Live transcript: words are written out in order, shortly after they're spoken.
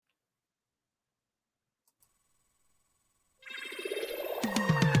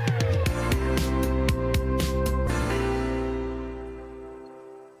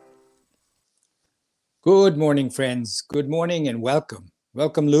Good morning, friends. Good morning and welcome.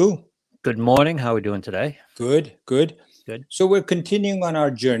 Welcome, Lou. Good morning. How are we doing today? Good, good. Good. So we're continuing on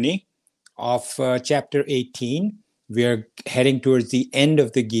our journey of chapter 18. We're heading towards the end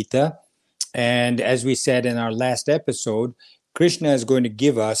of the Gita. And as we said in our last episode, Krishna is going to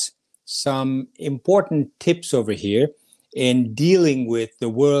give us some important tips over here in dealing with the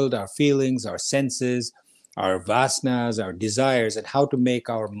world, our feelings, our senses, our vasanas, our desires, and how to make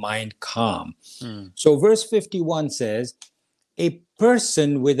our mind calm. So verse 51 says, a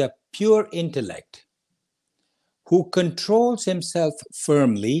person with a pure intellect who controls himself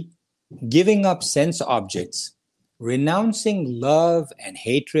firmly, giving up sense objects, renouncing love and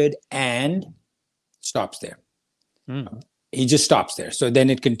hatred, and stops there. He just stops there. So then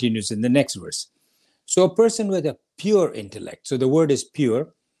it continues in the next verse. So a person with a pure intellect, so the word is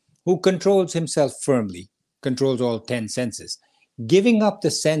pure, who controls himself firmly, controls all 10 senses, giving up the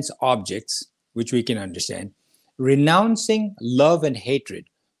sense objects, which we can understand, renouncing love and hatred,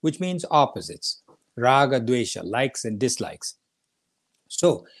 which means opposites, raga, dvesha, likes and dislikes.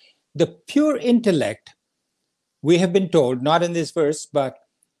 So the pure intellect, we have been told, not in this verse, but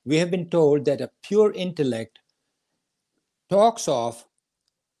we have been told that a pure intellect talks of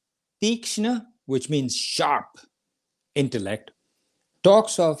tikshna, which means sharp intellect,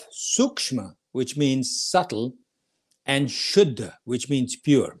 talks of sukshma, which means subtle, and shuddha, which means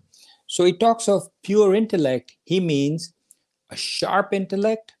pure. So he talks of pure intellect. He means a sharp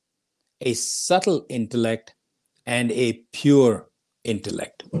intellect, a subtle intellect, and a pure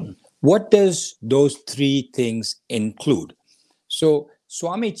intellect. What does those three things include? So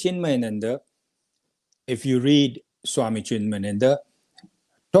Swami Chinmayananda, if you read Swami Chinmayananda,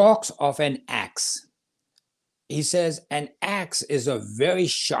 talks of an axe. He says an axe is a very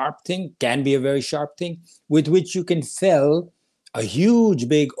sharp thing, can be a very sharp thing, with which you can fell a huge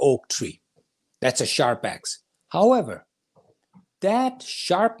big oak tree. That's a sharp axe. However, that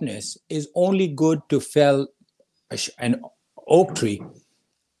sharpness is only good to fell an oak tree.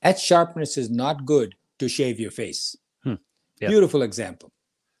 That sharpness is not good to shave your face. Yep. Beautiful example.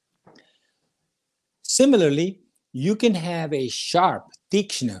 Similarly, you can have a sharp,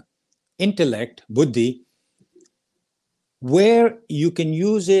 tikshna intellect, buddhi, where you can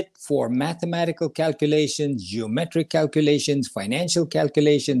use it for mathematical calculations, geometric calculations, financial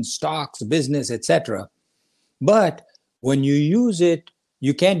calculations, stocks, business, etc. But when you use it,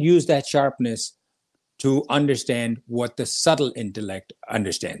 you can't use that sharpness to understand what the subtle intellect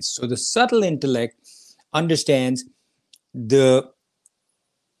understands. So the subtle intellect understands the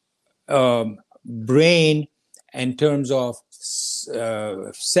brain in terms of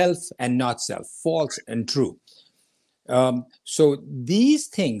self and not self, false and true. So these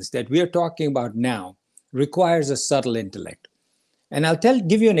things that we are talking about now requires a subtle intellect. And I'll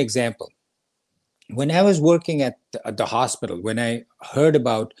give you an example. When I was working at the hospital, when I heard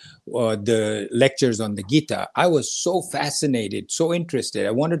about the lectures on the Gita, I was so fascinated, so interested.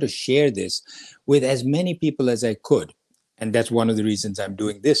 I wanted to share this with as many people as I could. And that's one of the reasons I'm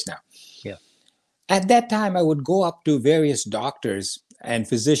doing this now. Yeah. At that time, I would go up to various doctors and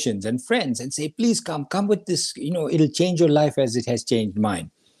physicians and friends and say, please come with this, it'll change your life as it has changed mine.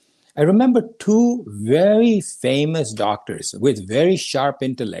 I remember two very famous doctors with very sharp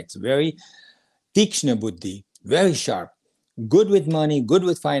intellects, very tikshna buddhi, very sharp, good with money, good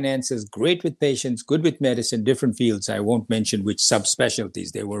with finances, great with patients, good with medicine, different fields. I won't mention which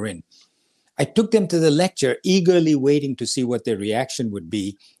subspecialties they were in. I took them to the lecture, eagerly waiting to see what their reaction would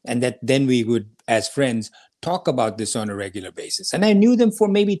be, and that then we would, as friends, talk about this on a regular basis. And I knew them for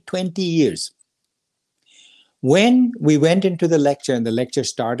maybe 20 years. When we went into the lecture, and the lecture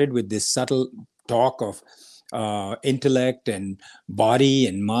started with this subtle talk of intellect and body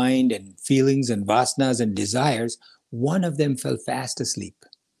and mind and feelings and vasanas and desires, one of them fell fast asleep.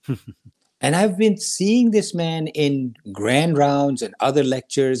 And I've been seeing this man in grand rounds and other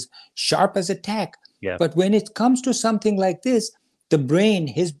lectures, sharp as a tack. Yeah. But when it comes to something like this,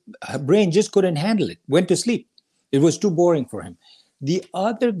 his brain just couldn't handle it, went to sleep. It was too boring for him. The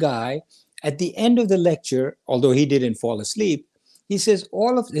other guy, at the end of the lecture, although he didn't fall asleep, he says,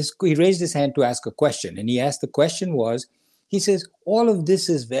 all of this, he raised his hand to ask a question. And he asked, the question was, he says, all of this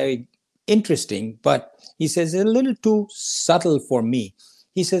is very interesting, but he says, a little too subtle for me.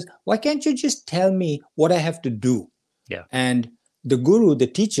 He says, why can't you just tell me what I have to do? Yeah. And the guru, the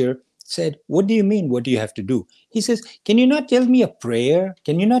teacher, said, what do you mean? What do you have to do? He says, can you not tell me a prayer?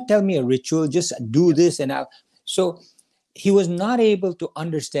 Can you not tell me a ritual? Just do this and I'll. So he was not able to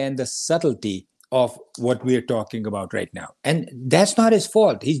understand the subtlety of what we're talking about right now. And that's not his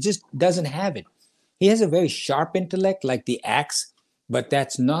fault. He just doesn't have it. He has a very sharp intellect, like the axe, but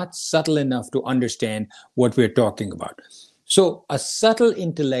that's not subtle enough to understand what we're talking about. So a subtle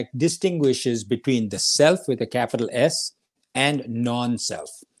intellect distinguishes between the self with a capital S and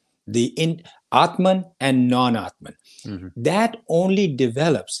non-self, the Atman and non-Atman. Hmm. That only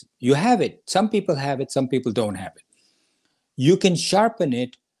develops. You have it. Some people have it, some people don't have it. You can sharpen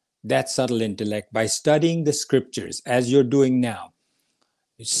it, that subtle intellect, by studying the scriptures as you're doing now.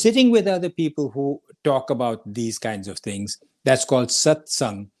 Sitting with other people who talk about these kinds of things, that's called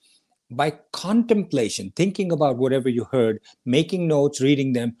satsang. By contemplation, thinking about whatever you heard, making notes,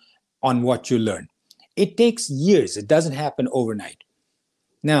 reading them on what you learn. It takes years. It doesn't happen overnight.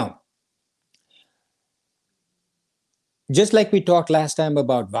 Now, just like we talked last time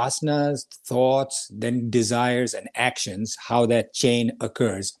about vasanas, thoughts, then desires and actions, how that chain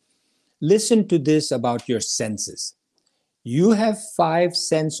occurs, listen to this about your senses. You have 5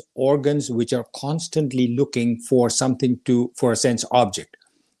 sense organs which are constantly looking for something for a sense object.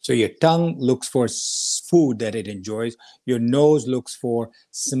 So your tongue looks for food that it enjoys. Your nose looks for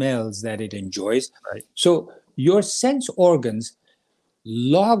smells that it enjoys. Right. So your sense organs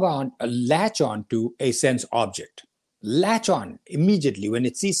latch on to a sense object. Latch on immediately. When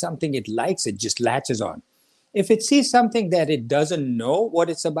it sees something it likes, it just latches on. If it sees something that it doesn't know what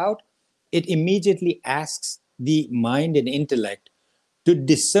it's about, it immediately asks the mind and intellect to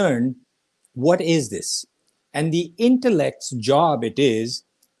discern what is this. And the intellect's job it is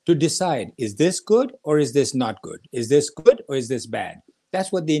to decide, is this good or is this not good? Is this good or is this bad?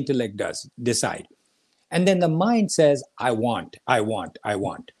 That's what the intellect does, decide. And then the mind says, I want, I want, I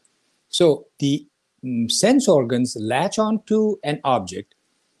want. So the sense organs latch on to an object.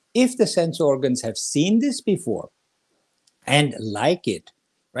 If the sense organs have seen this before and like it,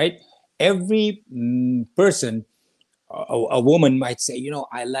 right? Every person, a woman might say,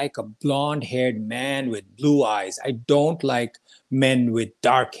 I like a blonde haired man with blue eyes. I don't like men with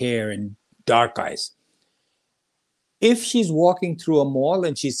dark hair and dark eyes. If she's walking through a mall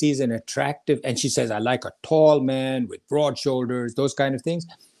and she sees an attractive, and she says, I like a tall man with broad shoulders, those kind of things.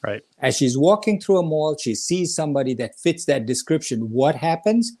 Right. As she's walking through a mall, she sees somebody that fits that description. What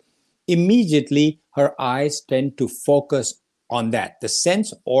happens? Immediately, her eyes tend to focus on that. The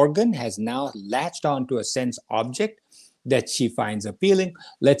sense organ has now latched onto a sense object that she finds appealing.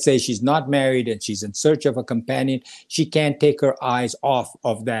 Let's say she's not married and she's in search of a companion. She can't take her eyes off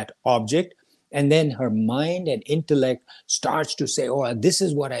of that object. And then her mind and intellect starts to say, oh, this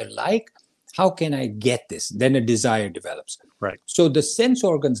is what I like. How can I get this? Then a desire develops. Right. So the sense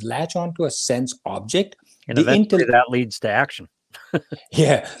organs latch onto a sense object. And eventually that leads to action.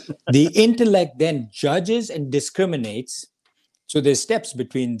 Yeah. The intellect then judges and discriminates. So there's steps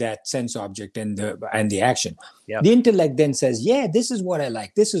between that sense object and the action. Yep. The intellect then says, yeah, this is what I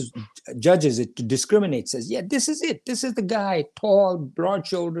like. This is, judges it to discriminate, says, yeah, this is it. This is the guy, tall,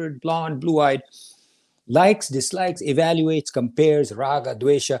 broad-shouldered, blonde, blue-eyed. Likes, dislikes, evaluates, compares, raga,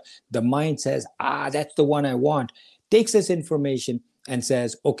 dvesha. The mind says, that's the one I want. Takes this information and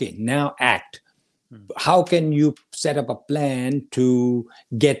says, okay, now act. How can you set up a plan to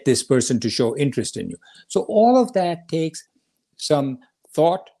get this person to show interest in you? So all of that takes some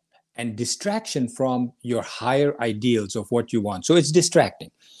thought and distraction from your higher ideals of what you want. So it's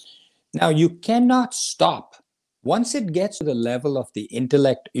distracting. Now, you cannot stop. Once it gets to the level of the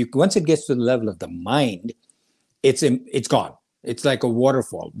intellect, once it gets to the level of the mind, it's gone. It's like a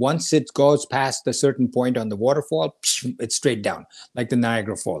waterfall. Once it goes past a certain point on the waterfall, it's straight down, like the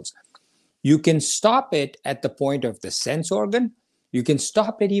Niagara Falls. You can stop it at the point of the sense organ. You can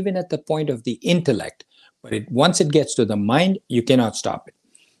stop it even at the point of the intellect. But once it gets to the mind, you cannot stop it.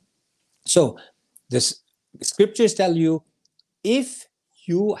 So the scriptures tell you, if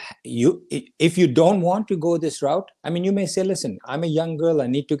you don't want to go this route, I mean, you may say, listen, I'm a young girl, I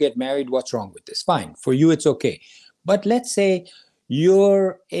need to get married. What's wrong with this? Fine. For you, it's okay. But let's say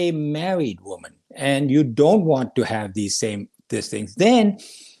you're a married woman and you don't want to have these things. Then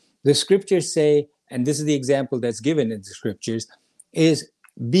the scriptures say, and this is the example that's given in the scriptures, is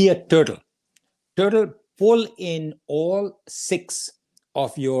be a turtle. Turtle, pull in all 6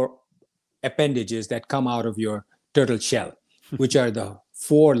 of your appendages that come out of your turtle shell, which are the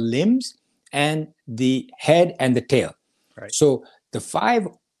 4 limbs and the head and the tail. Right. So the 5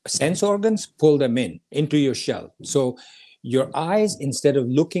 sense organs, pull them into your shell. So your eyes, instead of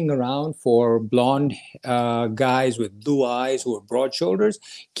looking around for blonde guys with blue eyes who are broad shoulders,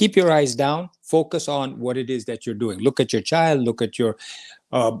 keep your eyes down, focus on what it is that you're doing. Look at your child, look at your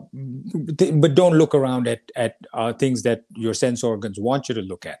but don't look around at things that your sense organs want you to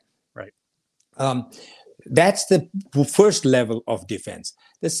look at. Right. That's the first level of defense.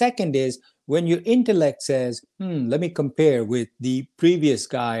 The second is, When your intellect says, let me compare with the previous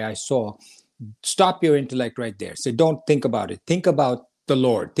guy I saw, stop your intellect right there. So don't think about it. Think about the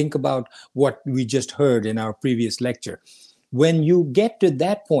Lord. Think about what we just heard in our previous lecture. When you get to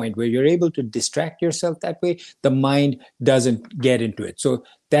that point where you're able to distract yourself that way, the mind doesn't get into it. So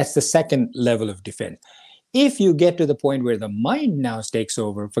that's the second level of defense. If you get to the point where the mind now takes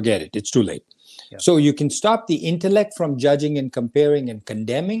over, forget it. It's too late. Yeah. So you can stop the intellect from judging and comparing and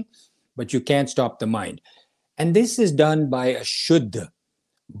condemning, but you can't stop the mind. And this is done by a shuddha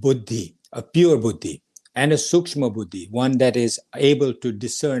buddhi, a pure buddhi, and a sukshma buddhi, one that is able to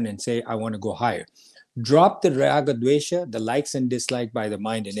discern and say, I want to go higher. Drop the raga dvesha, the likes and dislikes by the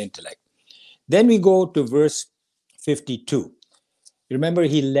mind and intellect. Then we go to verse 52. Remember,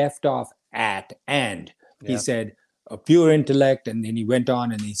 he left off at and. He said a pure intellect, and then he went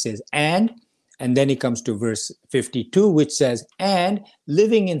on and he says and then he comes to verse 52, which says, and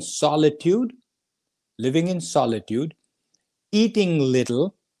living in solitude, eating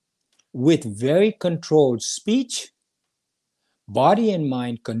little, with very controlled speech, body and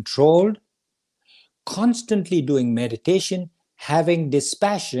mind controlled, constantly doing meditation, having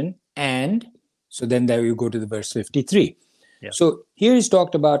dispassion, and so then there you go to the verse 53. Yeah. So here he's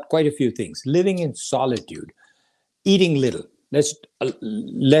talked about quite a few things. Living in solitude, eating little.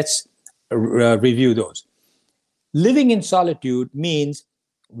 Let's review those. Living in solitude means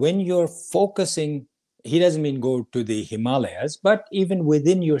when you're focusing, he doesn't mean go to the Himalayas, but even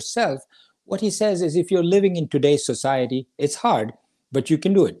within yourself, what he says is if you're living in today's society, it's hard, but you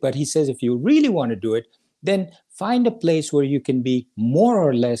can do it. But he says if you really want to do it, then find a place where you can be more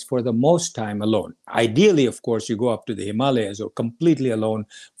or less for the most time alone. Ideally, of course, you go up to the Himalayas or completely alone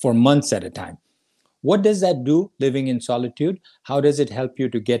for months at a time. What does that do, living in solitude? How does it help you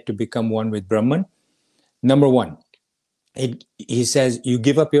to get to become one with Brahman? Number one, he says you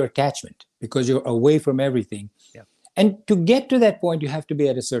give up your attachment because you're away from everything. Yeah. And to get to that point, you have to be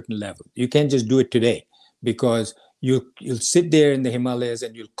at a certain level. You can't just do it today because you'll sit there in the Himalayas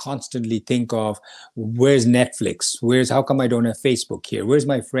and you'll constantly think of where's Netflix? How come I don't have Facebook here? Where's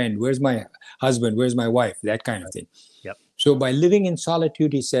my friend? Where's my husband? Where's my wife? That kind of thing. Yep. So by living in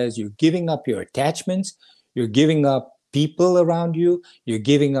solitude, he says you're giving up your attachments, you're giving up people around you, you're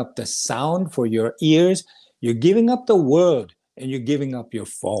giving up the sound for your ears, you're giving up the world, and you're giving up your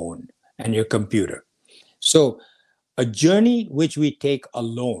phone and your computer. So a journey which we take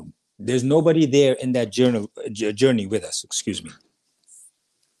alone. There's nobody there in that journey with us, excuse me.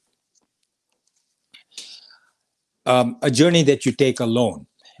 A journey that you take alone.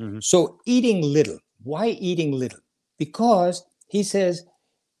 Mm-hmm. So eating little. Why eating little? Because he says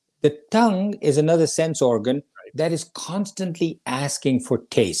the tongue is another sense organ that is constantly asking for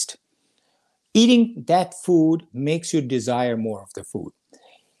taste. Eating that food makes you desire more of the food.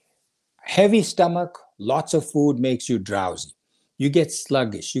 Heavy stomach, lots of food makes you drowsy. You get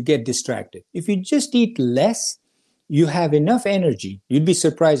sluggish, you get distracted. If you just eat less, you have enough energy. You'd be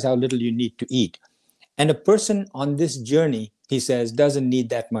surprised how little you need to eat. And a person on this journey, he says, doesn't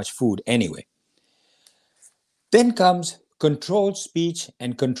need that much food anyway. Then comes controlled speech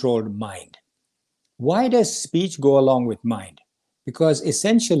and controlled mind. Why does speech go along with mind? Because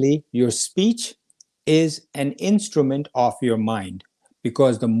essentially your speech is an instrument of your mind.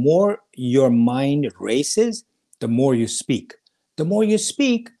 Because the more your mind races, the more you speak. The more you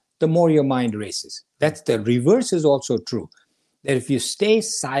speak, the more your mind races. That's the reverse is also true. That if you stay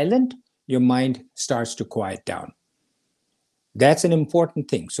silent, your mind starts to quiet down. That's an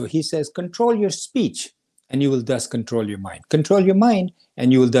important thing. So he says, control your speech and you will thus control your mind. Control your mind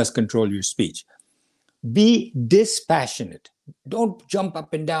and you will thus control your speech. Be dispassionate. Don't jump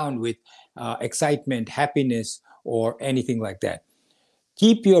up and down with excitement, happiness, or anything like that.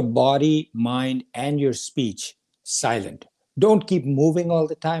 Keep your body, mind, and your speech silent. Don't keep moving all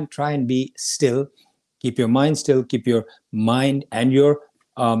the time. Try and be still. Keep your mind still. Keep your mind and your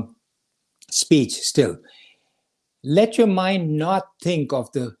speech still. Let your mind not think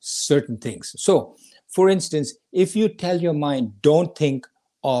of the certain things. So, for instance, if you tell your mind, don't think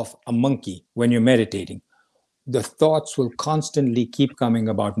of a monkey when you're meditating, the thoughts will constantly keep coming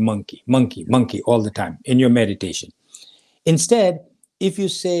about monkey all the time in your meditation. Instead, if you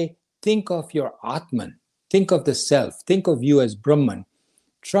say, think of your Atman, think of the self, think of you as Brahman,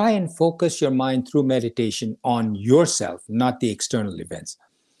 try and focus your mind through meditation on yourself, not the external events.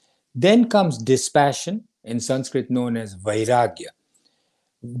 Then comes dispassion, in Sanskrit known as vairagya.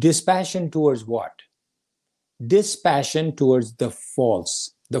 Dispassion towards what? Dispassion towards the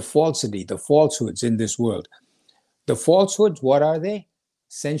false, the falsity, the falsehoods in this world. The falsehoods, what are they?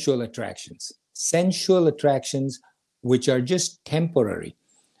 Sensual attractions. Sensual attractions which are just temporary.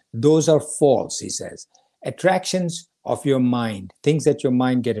 those are false, he says. Attractions of your mind, things that your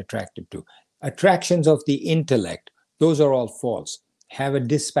mind get attracted to, attractions of the intellect, those are all false. Have a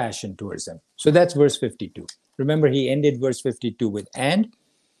dispassion towards them. So that's verse 52. Remember, he ended verse 52 with and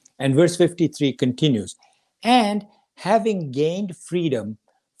verse 53 continues, and having gained freedom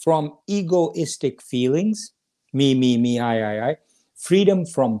from egoistic feelings, me, I, freedom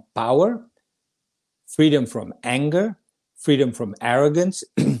from power, freedom from anger, freedom from arrogance,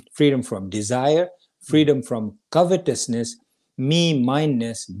 freedom from desire, freedom from covetousness,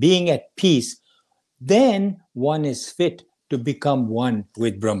 me-mindedness, being at peace, then one is fit to become one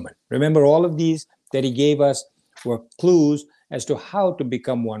with Brahman. Remember, all of these that he gave us were clues as to how to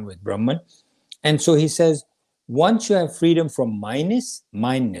become one with Brahman. And so he says, once you have freedom from mindness,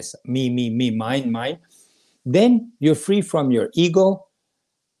 me, mine, then you're free from your ego.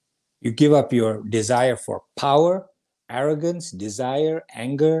 You give up your desire for power, arrogance, desire,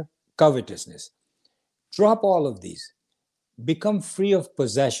 anger, covetousness. Drop all of these. Become free of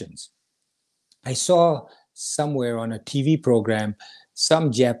possessions. I saw somewhere on a TV program,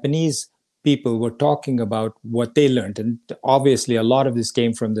 some Japanese people were talking about what they learned. And obviously, a lot of this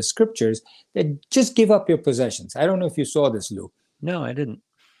came from the scriptures, that just give up your possessions. I don't know if you saw this, Lou. No, I didn't.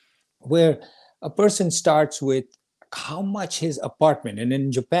 Where a person starts with how much his apartment, and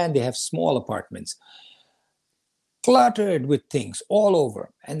in Japan, they have small apartments, cluttered with things all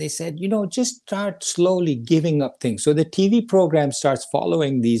over. And they said, just start slowly giving up things. So the TV program starts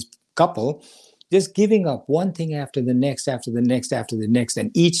following these couple, just giving up one thing after the next, after the next, after the next. And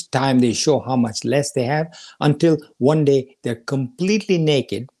each time they show how much less they have, until one day they're completely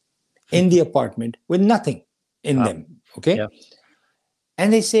naked in the apartment with nothing in them. Okay. Yeah.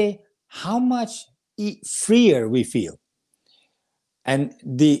 And they say how much freer we feel. And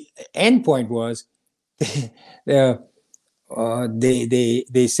the end point was they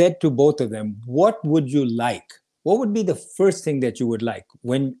said to both of them, what would you like? What would be the first thing that you would like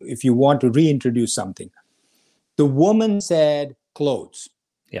if you want to reintroduce something? The woman said clothes.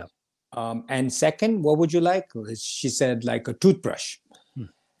 Yeah. And second, what would you like? She said like a toothbrush.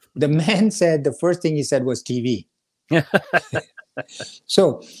 The man said the first thing he said was TV.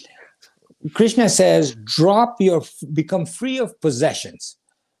 So Krishna says, become free of possessions,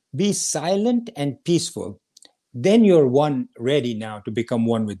 be silent and peaceful. Then you're ready now to become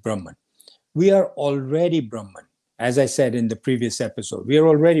one with Brahman. We are already Brahman. As I said in the previous episode, we are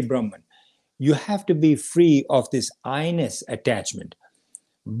already Brahman. You have to be free of this I-ness attachment.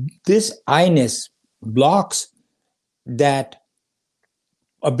 This I-ness blocks that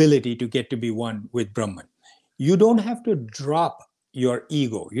ability to get to be one with Brahman. You don't have to drop your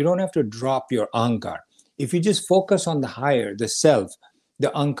ego. You don't have to drop your ahankar. If you just focus on the higher, the self, the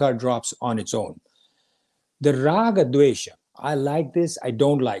ahankar drops on its own. The raga dvesha, I like this, I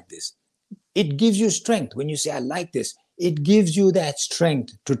don't like this. It gives you strength. When you say, I like this, it gives you that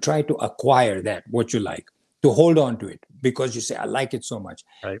strength to try to acquire what you like, to hold on to it, because you say, I like it so much.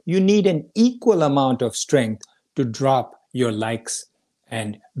 Right. You need an equal amount of strength to drop your likes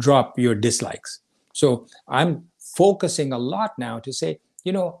and drop your dislikes. So I'm focusing a lot now to say,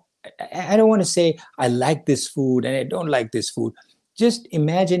 I don't want to say I like this food and I don't like this food. Just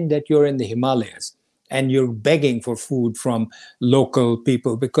imagine that you're in the Himalayas and you're begging for food from local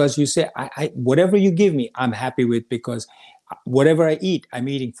people, because you say, whatever you give me, I'm happy with, because whatever I eat, I'm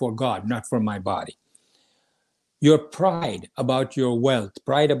eating for God, not for my body. Your pride about your wealth,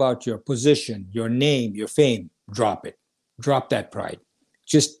 pride about your position, your name, your fame, drop it. Drop that pride.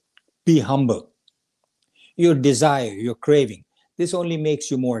 Just be humble. Your desire, your craving, this only makes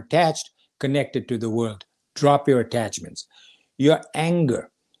you more attached, connected to the world. Drop your attachments. Your anger.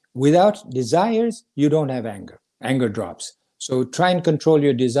 Without desires, you don't have anger. Anger drops. So try and control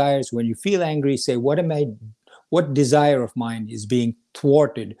your desires. When you feel angry, say, what desire of mine is being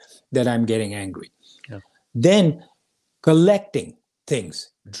thwarted that I'm getting angry? Yeah. Then collecting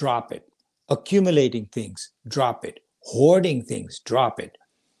things, drop it. Accumulating things, drop it. Hoarding things, drop it.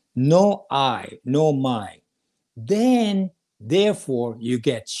 No I, no my. Then, therefore, you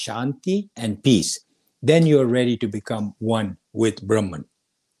get shanti and peace. Then you're ready to become one with Brahman.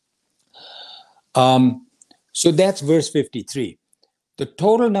 So that's verse 53. The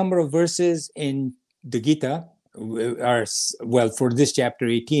total number of verses in the Gita are, for this chapter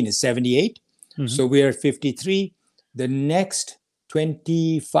 18 is 78. Mm-hmm. So we are at 53. The next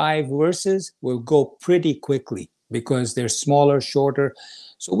 25 verses will go pretty quickly because they're smaller, shorter.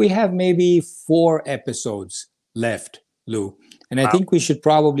 So we have maybe 4 episodes left, Lou. And I think we should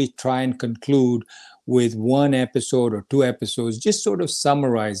probably try and conclude with 1 episode or 2 episodes, just sort of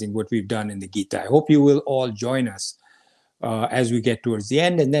summarizing what we've done in the Gita. I hope you will all join us as we get towards the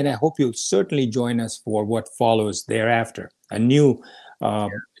end. And then I hope you'll certainly join us for what follows thereafter, a new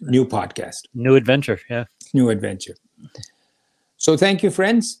podcast. New adventure, yeah. New adventure. So thank you,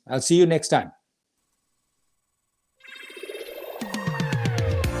 friends. I'll see you next time.